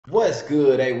What's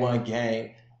good, A1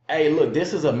 gang? Hey, look,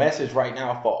 this is a message right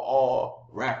now for all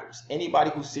rappers. Anybody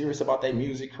who's serious about their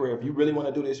music career, if you really want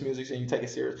to do this music and you take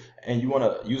it serious and you want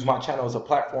to use my channel as a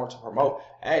platform to promote,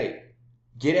 hey,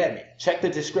 get at me. Check the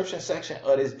description section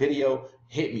of this video.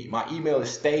 Hit me. My email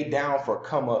is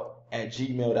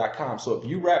staydownforcomeup@gmail.com. So if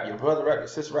you rap, your brother rap, your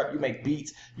sister rap, you make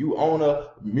beats, you own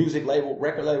a music label,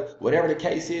 record label, whatever the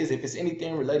case is, if it's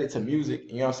anything related to music,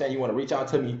 you know what I'm saying, you want to reach out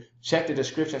to me, check the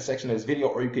description section of this video,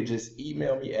 or you could just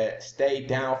email me at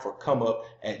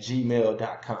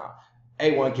staydownforcomeup@gmail.com.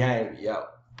 A1 gang, we out.